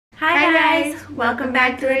guys, welcome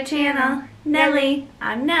back to our channel. Nellie,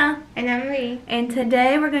 I'm Nell. And I'm Lee. And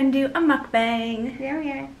today we're going to do a mukbang. There we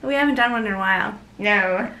are. We haven't done one in a while.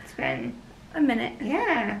 No, it's been a minute.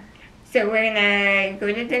 Yeah. So we're gonna go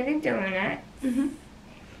to Dunkin Donuts.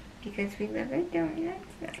 Because we love our donuts.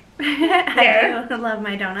 I do love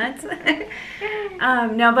my donuts.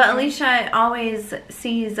 No, but Alicia always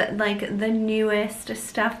sees like the newest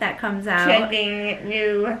stuff that comes out. Trending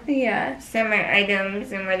new summer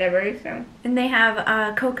items and whatever. So. And they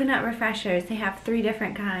have coconut refreshers. They have 3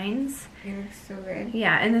 different kinds. They look so good.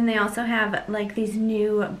 Yeah, and then they also have like these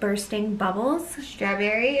new bursting bubbles.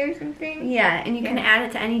 Strawberry or something? Yeah, and you can add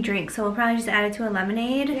it to any drink. So we'll probably just add it to a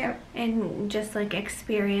lemonade and just like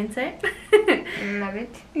experience it. Love it.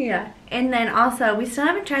 Yeah. And then also, we still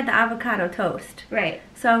haven't tried the avocado toast. Right.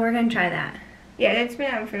 So we're going to try that. Yeah, that's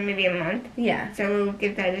been out for maybe a month. Yeah. So we'll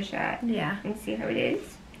give that a shot. Yeah. And see how it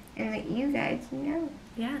is. And let you guys know.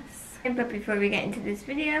 Yes. But before we get into this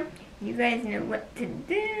video, you guys know what to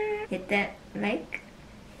do. Hit that like,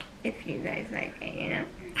 if you guys like it, you know.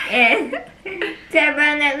 And tap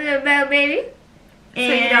on that little bell, baby. So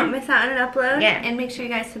you don't miss out on an upload. Yeah. And make sure you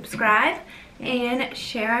guys subscribe and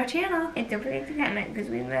share our channel. And don't forget to comment because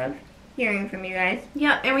we love hearing from you guys.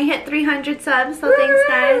 Yep, and we hit 300 subs, so thanks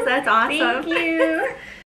guys. That's awesome. Thank you.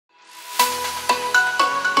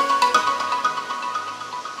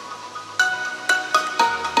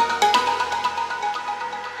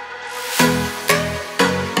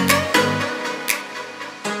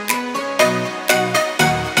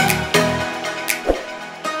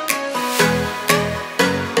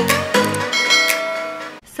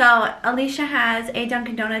 So Alicia has a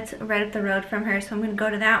Dunkin Donuts right up the road from her, so I'm going to go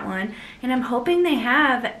to that one. And I'm hoping they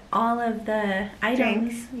have all of the items.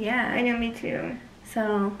 Drinks. Yeah. I know, me too.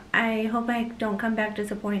 So I hope I don't come back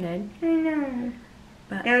disappointed. I know.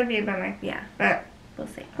 But that would be a bummer. Yeah. But we'll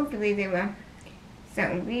see. Hopefully they will.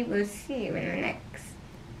 So we will see you in the next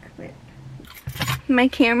clip. My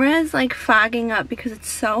camera is like fogging up because it's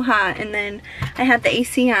so hot, and then I had the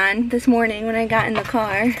AC on this morning when I got in the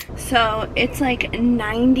car. So it's like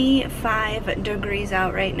 95 degrees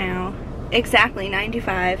out right now. Exactly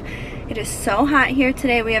 95. It is so hot here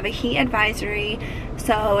today. We have a heat advisory.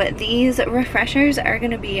 So these refreshers are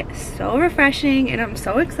going to be so refreshing, and I'm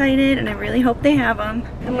so excited, and I really hope they have them.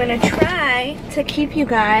 I'm going to try to keep you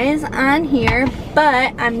guys on here,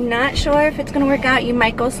 but I'm not sure if it's going to work out. You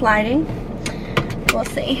might go sliding. We'll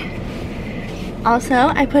see. Also,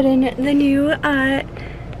 I put in the new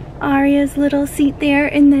Aria's little seat there,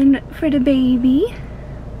 and then for the baby.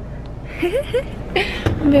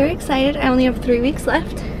 I'm very excited. I only have 3 weeks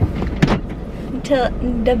left until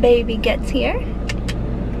the baby gets here.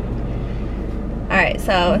 Alright,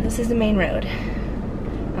 so this is the main road.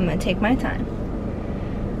 I'm gonna take my time.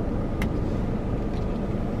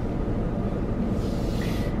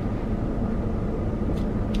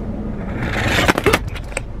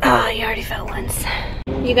 Oh, you already fell once.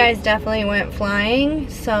 You guys definitely went flying,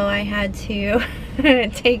 so I had to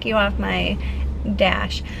take you off my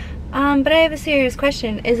dash. But I have a serious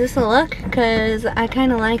question. Is this a look? Because I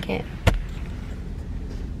kind of like it.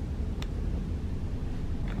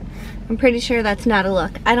 I'm pretty sure that's not a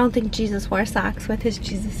look. I don't think Jesus wore socks with his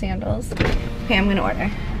Jesus sandals. Okay, I'm gonna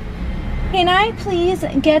order. Can I please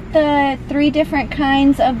get the 3 different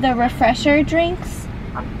kinds of the refresher drinks?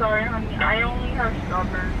 I'm sorry, honey. I only have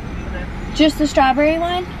strawberry today. Just the strawberry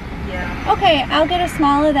one? Yeah. Okay, I'll get a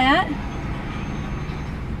small of that.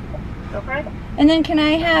 Okay. And then can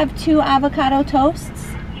I have 2 avocado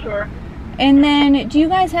toasts? Sure. And then, do you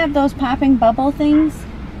guys have those popping bubble things?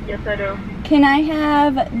 Yes, I do. Can I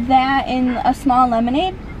have that in a small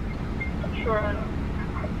lemonade? Sure, honey.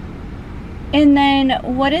 And then,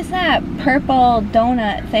 what is that purple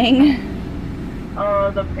donut thing?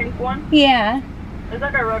 The pink one? Yeah. It's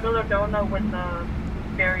like a regular donut with the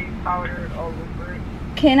berry powder all over it.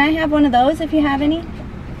 Can I have one of those if you have any?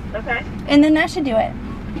 Okay. And then that should do it.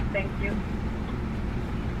 Thank you.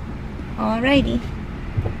 Alrighty.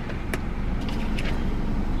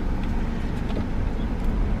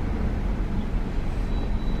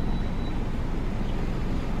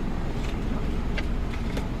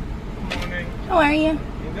 Morning. How are you? You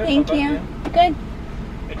good? Thank How about you. Good.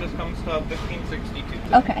 It just comes to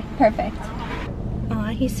 $15.62. Okay, perfect. Aw,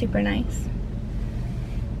 he's super nice.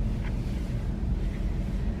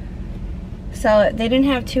 So they didn't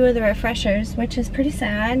have 2 of the refreshers, which is pretty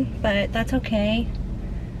sad, but that's okay.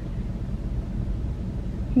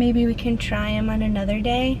 Maybe we can try them on another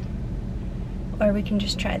day, or we can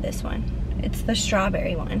just try this one. It's the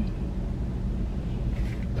strawberry one.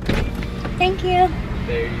 Thank you.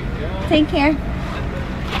 There you go. Take care.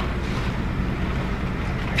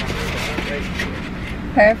 right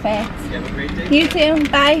here. Perfect. You have a great day. You too.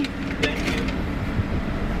 Bye. Thank you.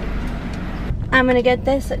 I'm gonna get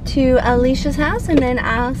this to Alicia's house and then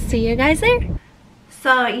I'll see you guys there.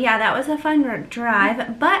 So yeah, that was a fun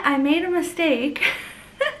drive, but I made a mistake.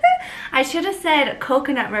 I should have said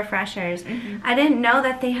coconut refreshers. I didn't know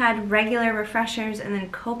that they had regular refreshers and then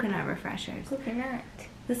coconut refreshers. Coconut.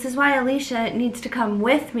 This is why Alicia needs to come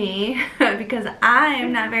with me because I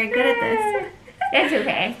am not very good at this. That's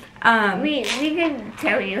okay. We can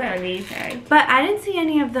tell you how these are. But I didn't see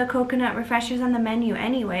any of the coconut refreshers on the menu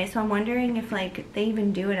anyway, so I'm wondering if like they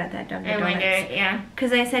even do it at that Dunkin' Donuts. I wonder, yeah.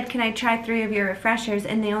 Because I said, can I try 3 of your refreshers,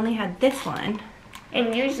 and they only had this one.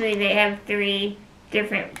 And usually they have 3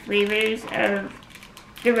 different flavors of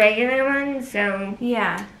the regular one, so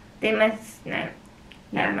Yeah. they must not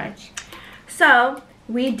have much. So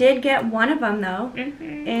we did get one of them though,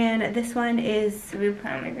 Mm-hmm. and this one is Blue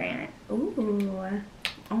pomegranate. ooh.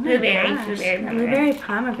 Oh my Blueberry, gosh. blueberry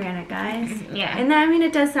Pomegranate, guys. Yeah. And I mean,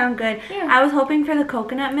 it does sound good. Yeah. I was hoping for the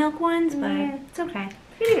coconut milk ones, but Yeah. it's okay.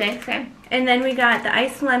 Pretty nice one. And then we got the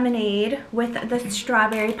iced lemonade with the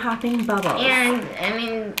strawberry popping bubbles. And, I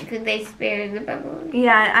mean, could they spare the bubbles?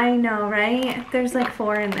 Yeah, I know, right? There's like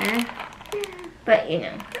 4 in there. But, you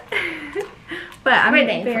know. But I'm We're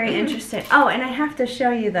thankful. very interested. Oh, and I have to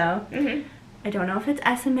show you though. Mm-hmm. I don't know if it's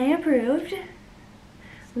SMA approved.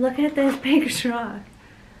 Look at this big straw.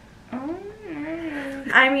 Oh, no.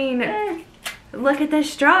 I mean, look at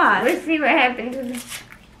this straw. Let's see what happens with this.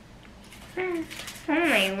 Oh,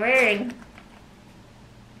 my word.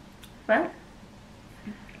 What?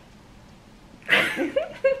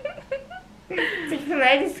 It's a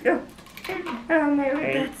kaleidoscope. Oh, my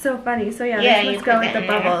word. That's so funny. So yeah, Yeah, let's you go put with that the in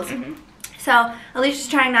there. bubbles. Mhm. So Alicia's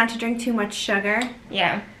trying not to drink too much sugar.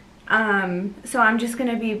 Yeah. So I'm just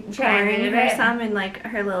gonna be Trying pouring to do her it. some in like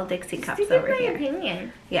her little Dixie cups This is over my here.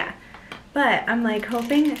 opinion. Yeah. But I'm like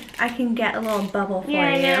hoping I can get a little bubble for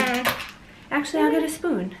Yeah, you. I know. Actually, I'll get a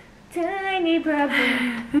spoon. Tiny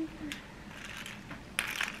problem.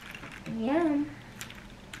 Yum.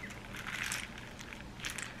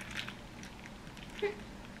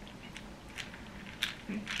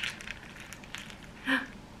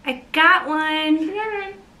 I got one.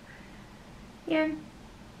 Yum. Yum.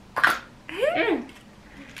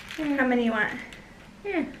 How many you want?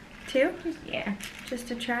 Mm. 2? Yeah. Just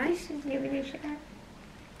to try? Let's just give it a shot.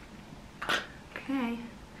 Okay.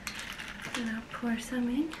 And I'll pour some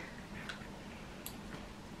in.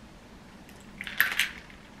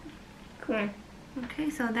 Cool. Okay,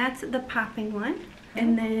 so that's the popping one.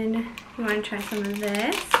 And then you want to try some of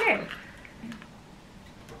this? Sure.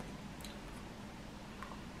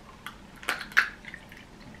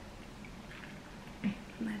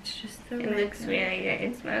 That's just the It red looks one. really good.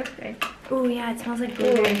 It smells good. Oh yeah, it smells like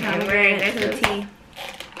blueberry my pomegranate word, fruit that's tea.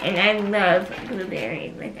 And I love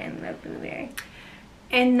blueberry. Like, I love blueberry.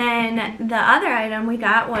 And then the other item we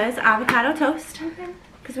got was avocado toast, Okay.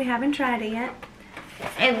 because we haven't tried it yet.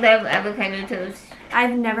 I love avocado toast.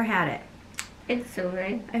 I've never had it. It's so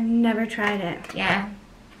good. I've never tried it. Yeah.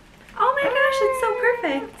 Oh my gosh, it's so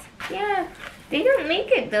perfect. Yeah. They don't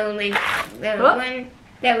make it, though, like the Oh. one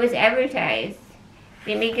that was advertised.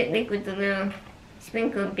 They make it, like, with the little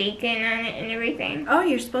sprinkled bacon on it and everything. Oh,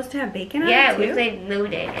 you're supposed to have bacon on Yeah, it too? it was, like,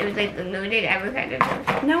 loaded. It was, like, the loaded avocado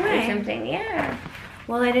toast. No Or way. something, yeah.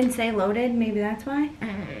 Well, I didn't say loaded. Maybe that's why. I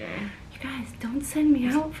don't know. You guys, don't send me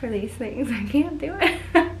out for these things. I can't do it.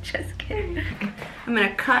 Just kidding. I'm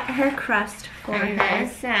gonna cut her crust for On her. the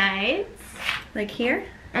sides. Like here?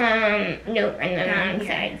 No, on the Down wrong here.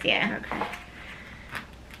 sides, yeah. Okay.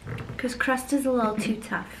 Because crust is a little too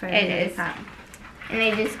tough for It the is. top. And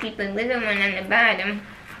I just keep a little one on the bottom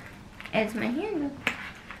as my handle.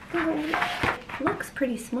 Looks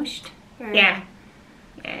pretty smushed. Or Yeah.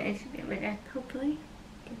 Yeah, it should be with that. Hopefully.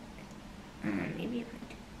 Maybe.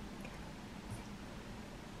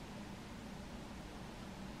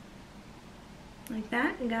 Like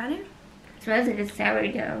that. You got it? It smells like a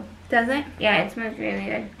sourdough. Does it? Yeah, it smells really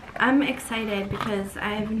good. I'm excited because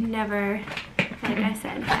I've never, like I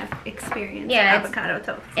said, have experienced Yeah, it's- avocado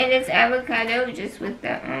toast. And it's avocado just with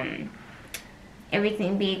the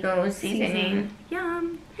everything bagel seasoning.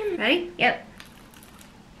 Yum. Ready? Yep.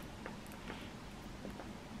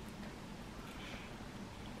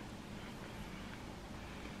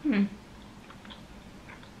 Mm.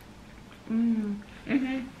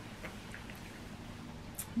 Mhm.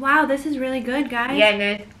 Wow, this is really good, guys. Yeah,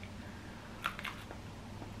 it is.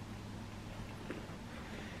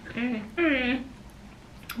 Mm.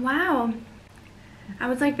 Wow. I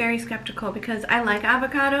was like very skeptical because I like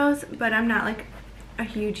avocados, but I'm not like a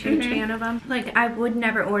huge fan of them. Like, I would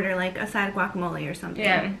never order like a side of guacamole or something.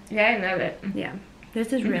 Yeah, I love it. Yeah,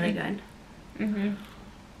 this is really good.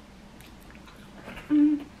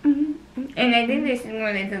 And I think this is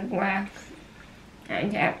more like a glass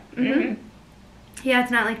on top. Yeah,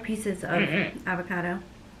 it's not like pieces of avocado.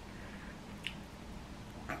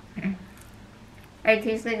 It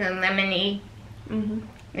tastes like a lemony,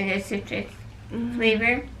 like a citrus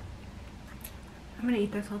flavor. I'm gonna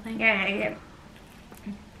eat this whole thing. Yeah, yeah.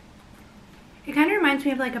 It kind of reminds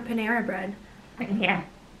me of like a Panera bread. Yeah.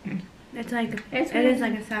 It's like, It's it is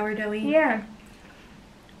like a sourdoughy. Yeah.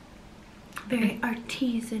 Very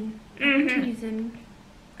artisanal.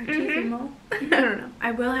 I don't know.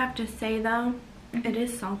 I will have to say though, it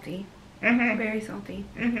is salty. Very salty.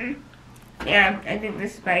 Yeah, I think the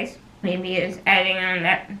spice maybe is adding on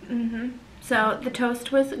that. So the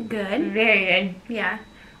toast was good. Very good. Yeah.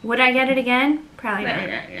 Would I get it again? Probably But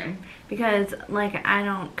not. no. Because like I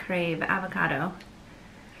don't crave avocado.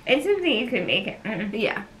 It's something you could make it.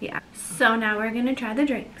 Yeah, yeah. So now we're gonna try the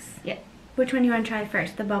drinks. Yeah. Which one you want to try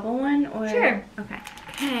first? The bubble one or? Sure. Okay.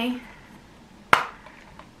 Okay.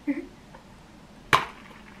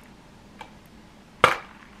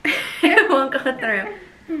 It won't go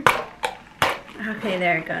through. Okay,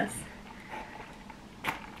 there it goes.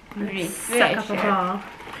 Pretty Suck up a good. ball.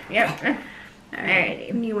 Yep. Alright.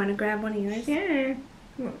 Alrighty. You want to grab one of yours? Yeah.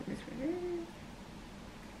 What this one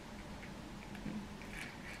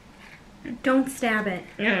Don't stab it.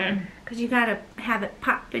 is? Because you gotta have it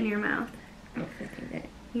pop in your mouth. No.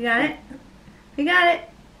 You got it? You got it.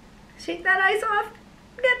 Shake that ice off.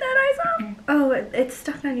 Get that ice off. Oh, it's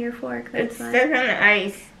stuck on your fork. That's It's why. stuck on the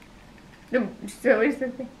ice. So is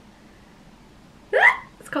something.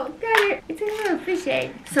 It's cold. Got it. It's a little fish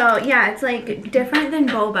egg. So yeah, it's like different than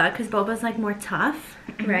boba because boba's like more tough,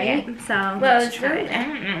 right? Yeah. So Well, let's it's try really, it. I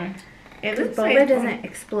don't know. It Because looks boba like doesn't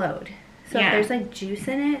explode. So Yeah. if there's like juice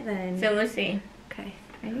in it, then So we'll see. okay.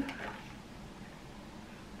 Ready?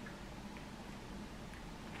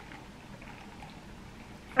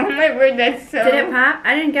 Oh my word, that's so. Did it pop?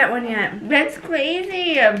 I didn't get one yet. That's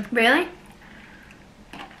crazy. Really?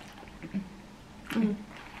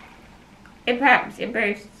 It pops. It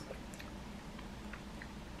bursts.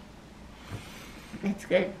 That's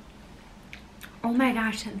good. Oh my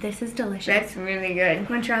gosh, this is delicious. That's really good.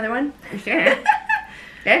 Want to try the other one? Sure.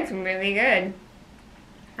 That's really good.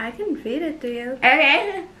 I can feed it to you.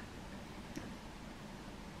 Okay.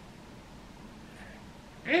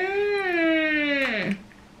 Mmm.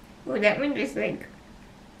 Oh, that one just like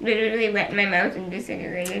literally went in my mouth and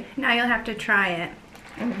disintegrated. Now you'll have to try it.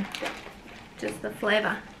 Mm. Just the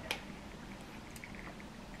flavor.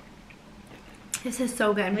 This is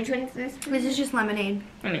so good. Which one's this? This is just lemonade.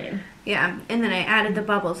 I mean, Yeah, and then I added the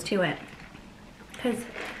bubbles to it. Because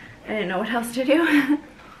I didn't know what else to do.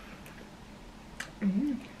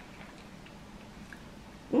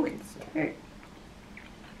 ooh, it's hurt.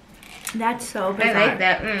 That's so bizarre. I like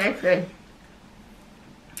that. That's good.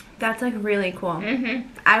 That's like really cool. Mhm.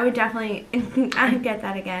 I would definitely I'd get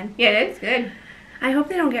that again. Yeah, that's good. I hope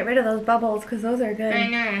they don't get rid of those bubbles because those are good. I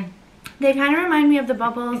know. They kind of remind me of the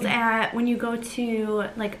bubbles at when you go to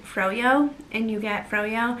like Froyo and you get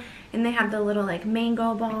Froyo and they have the little like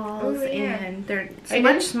mango balls Oh, yeah. and they're Are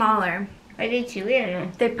much they- smaller. Are they chewy or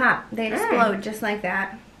no? They pop. They Oh. explode just like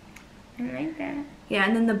that. I like that. Yeah,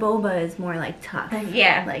 and then the boba is more like tough.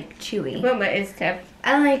 Yeah. Like chewy. Boba is tough.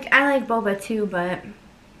 I like boba too, but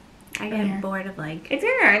I get Yeah. bored of like It's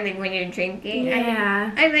kind of hard like when you're drinking.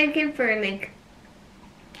 yeah. I like it for like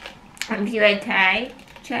if you had chai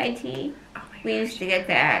tea. Oh my We gosh. used to get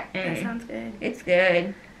that. That sounds good. It's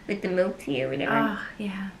good with the milk tea or whatever. Oh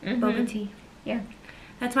yeah, boba tea. Yeah.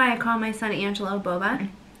 That's why I call my son Angelo Boba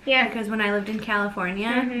Yeah. because when I lived in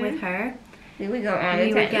California with her, We would go all the we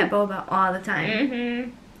time. would get boba all the time,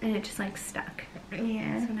 Mhm. and it just like stuck.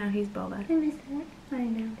 Yeah. So now he's boba. I miss that. I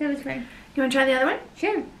know. That was fun. You want to try the other one?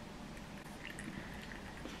 Sure.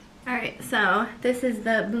 All right. So this is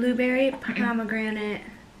the blueberry pomegranate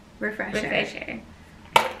refresher. Refresher.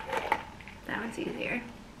 That one's easier.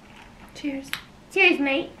 Cheers. Cheers,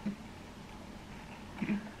 mate.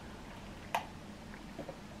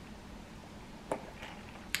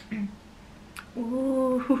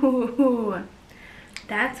 Ooh,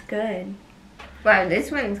 that's good. Wow,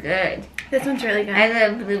 this one's good. This one's really good. I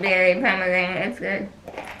love blueberry pomegranate. That's good.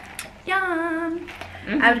 Yum.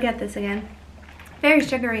 I would get this again. Very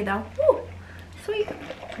sugary though. Ooh, sweet.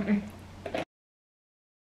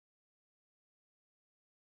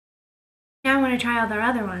 Now I want to try all their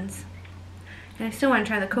other ones. And I still want to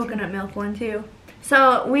try the coconut milk one too.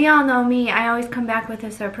 So we all know me. I always come back with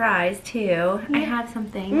a surprise too. I have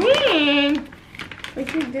something. Mm.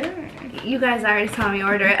 What you doing? You guys already saw me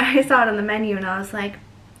order it. I saw it on the menu and I was like,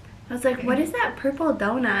 what is that purple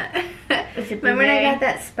donut? Remember when I got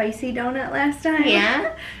that spicy donut last time?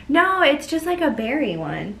 Yeah? No, it's just like a berry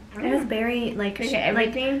one. It has berry, like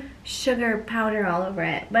everything? Sugar powder all over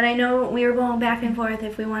it. But I know we were going back and forth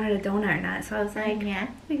if we wanted a donut or not. So I was like, yeah,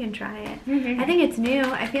 we can try it. I think it's new.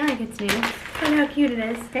 I feel like it's new. Look how cute it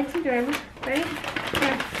is. That's adorable. Right?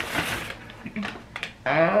 Yeah.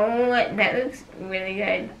 Oh, that looks really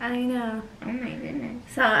good. I know. Oh my goodness.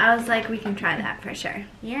 So I was like, we can try that for sure.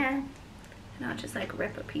 Yeah. And I'll just like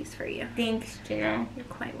rip a piece for you. Thanks, Janelle. You're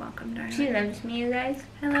quite welcome, darling. She loves me, you guys.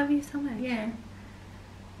 I love you so much. Yeah.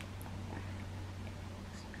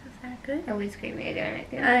 Is that good? I was craving a donut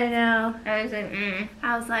too. I know. I was like,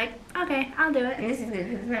 I was like, okay, I'll do it. And this is good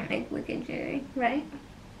because it's not like wicked jittery. Right?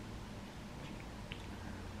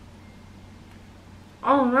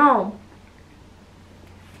 Oh no.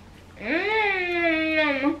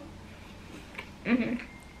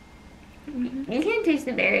 You can't taste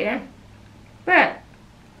the berry though. But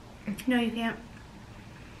No, you can't.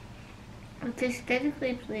 it's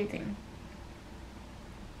aesthetically pleasing.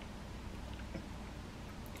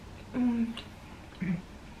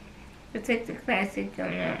 It's like the classic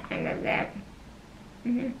donut. I love that.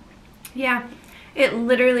 Yeah, it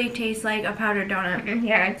literally tastes like a powdered donut.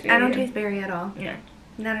 Yeah, it's really I don't good. taste berry at all. Yeah.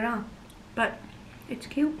 Not at all. But it's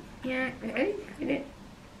cute. Yeah, have you cut it?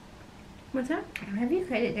 What's that? Have you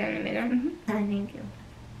cut it down the middle? Oh, thank you.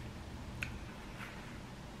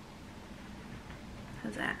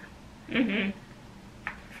 How's that? Yum,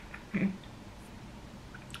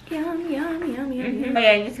 Yum, yum, yum, yum. Oh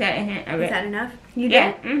yeah, I just got a hint of it. Is that enough? You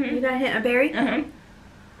Yeah. did? You got a hint of berry?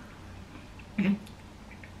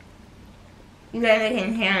 You gotta like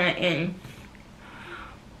inhale it in.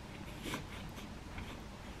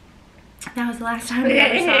 That was the last time I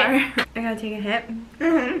ever saw her. I gotta take a hit.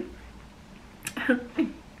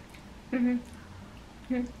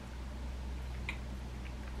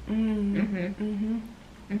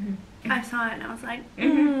 I saw it and I was like,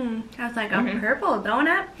 I was like, a purple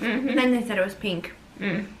donut? And then they said it was pink.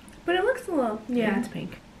 But it looks a little, yeah, it's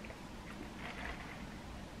pink.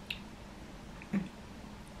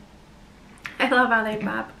 I love how they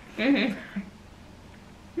pop.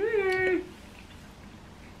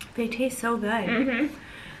 They taste so good.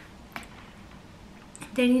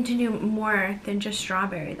 They need to do more than just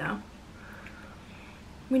strawberry though.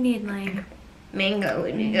 We need like Mango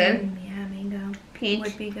would be good. Yeah, mango. Peach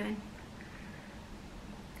would be good.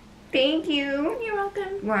 Thank you. You're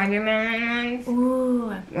welcome. Watermelon ones.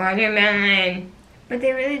 Ooh. Watermelon. But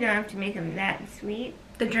they really don't have to make them that sweet.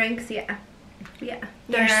 The drinks, yeah. Yeah.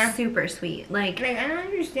 They're super sweet. Like I don't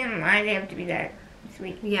understand why they have to be that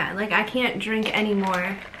sweet. Yeah, like I can't drink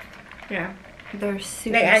anymore. Yeah. They're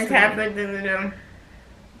super like on sweet. top of the little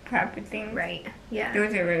proper things. Right. Yeah.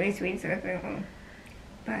 Those are really sweet, so it's like,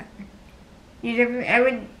 but you definitely, I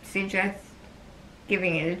would suggest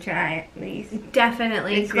giving it a try at least.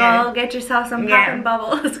 Definitely. It's Go good. get yourself some poppin'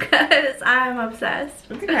 bubbles because I'm obsessed.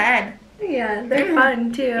 It's bad. Yeah, they're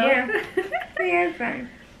fun too. Yeah. They are fun.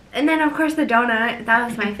 And then of course the donut, that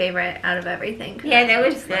was my favorite out of everything. Yeah, that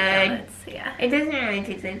was Just good. like donuts, yeah. It doesn't really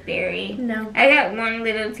taste like berry. No. I got one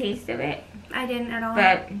little taste of it, I didn't at all.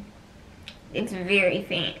 but it's very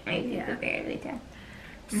faint. Like you could barely tell.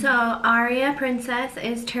 So Aria Princess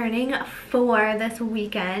is turning 4 this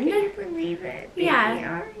weekend. Can you believe it?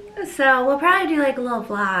 Yeah. So we'll probably do like a little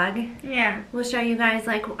vlog. Yeah. We'll show you guys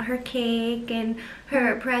like her cake and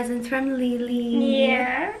her presents from Lily.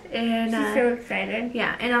 Yeah. And She's so excited.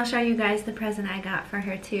 yeah, and I'll show you guys the present I got for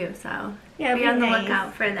her too. So Yeah, be on the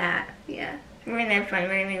lookout for that. Yeah. We're gonna have fun.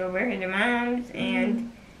 We're gonna go over her to mom's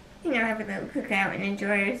and you know, have a little cookout and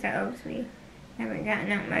enjoy ourselves. We haven't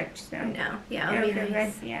gotten out much, so No. Yeah, it'll be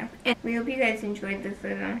nice. Yeah. We hope you guys enjoyed this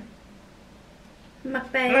little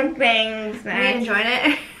Mukbang. mukbang. We enjoyed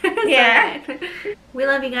it. Yeah. We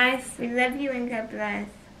love you guys. We love you and God bless.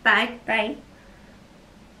 Bye. Bye.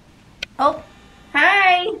 Oh.